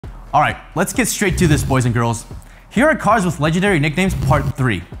Alright, let's get straight to this, boys and girls. Here are cars with legendary nicknames part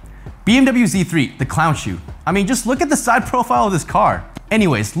 3. BMW Z3, the clown shoe. I mean, just look at the side profile of this car.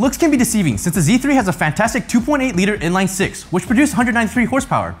 Anyways, looks can be deceiving since the Z3 has a fantastic 2.8 liter inline 6, which produced 193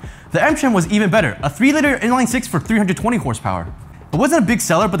 horsepower. The M-Trim was even better, a 3 liter inline 6 for 320 horsepower. It wasn't a big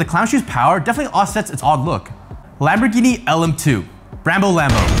seller, but the clown shoe's power definitely offsets its odd look. Lamborghini LM2, Brembo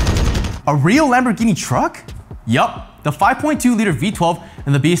Lambo. A real Lamborghini truck? Yup. The 5.2 liter V12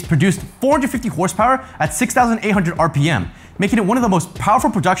 in the Beast produced 450 horsepower at 6,800 RPM, making it one of the most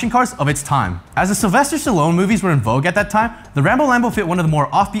powerful production cars of its time. As the Sylvester Stallone movies were in vogue at that time, the Brembo Lambo fit one of the more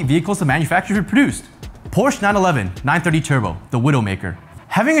offbeat vehicles the manufacturer had produced. Porsche 911 930 Turbo, the Widowmaker.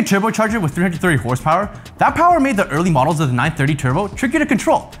 Having a turbocharger with 330 horsepower, that power made the early models of the 930 Turbo tricky to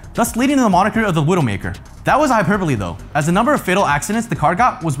control, thus leading to the moniker of the Widowmaker. That was hyperbole though, as the number of fatal accidents the car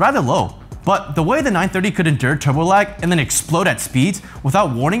got was rather low. But the way the 930 could endure turbo lag and then explode at speeds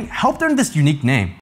without warning helped earn this unique name.